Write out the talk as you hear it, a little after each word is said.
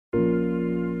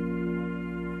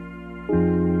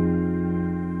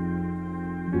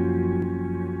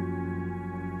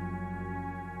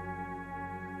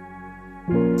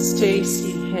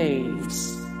Stacy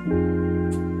Hayes,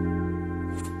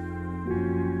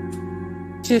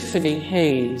 Tiffany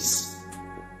Hayes,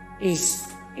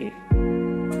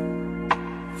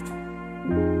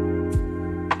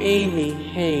 Amy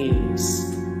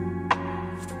Hayes,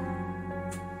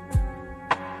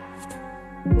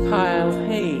 Kyle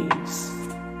Hayes,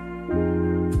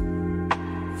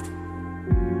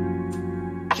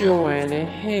 Joanna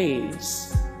Hayes,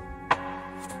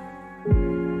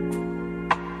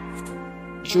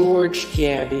 George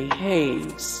Gabby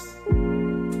Hayes,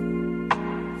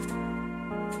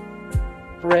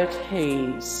 Brett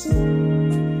Hayes,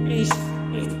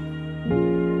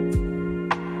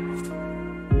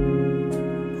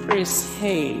 Chris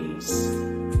Hayes,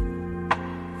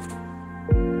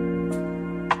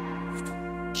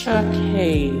 Chuck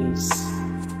Hayes,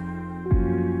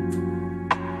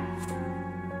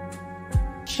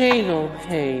 Chanel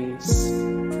Hayes,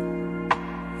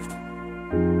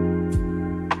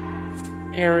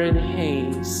 Aaron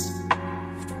Hayes,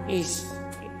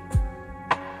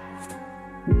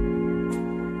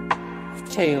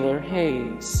 Taylor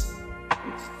Hayes,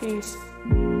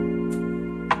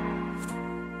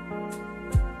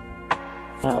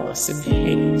 Allison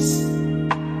Hayes,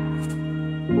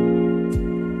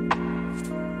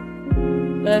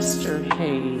 Lester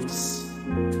Hayes,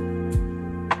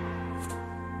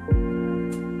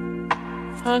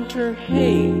 Hunter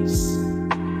Hayes,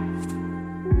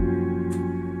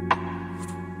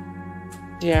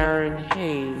 Darren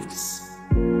Hayes,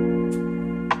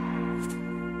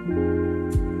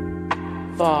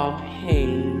 Bob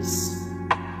Hayes,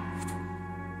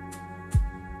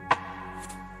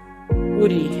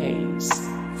 Woody Hayes,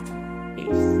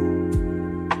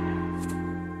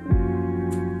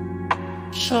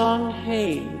 Sean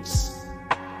Hayes,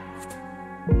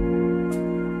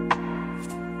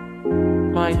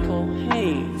 Michael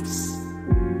Hayes,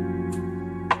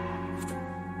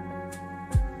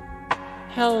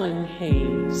 Helen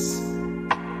Hayes,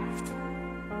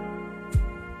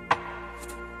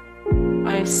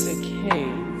 Isaac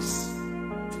Hayes,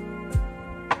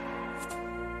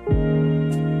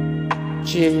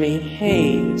 Jimmy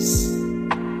Hayes,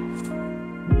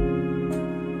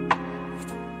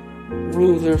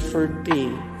 Rutherford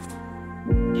B.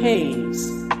 Hayes,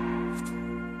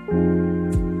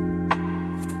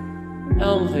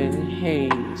 Elvin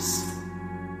Hayes.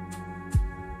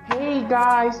 Hey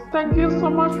guys, thank you so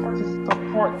much for the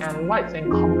support and likes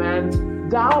and comments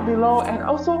down below, and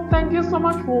also thank you so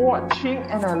much for watching,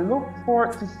 and I look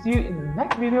forward to see you in the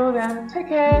next video. Then take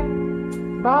care,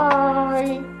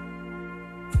 bye.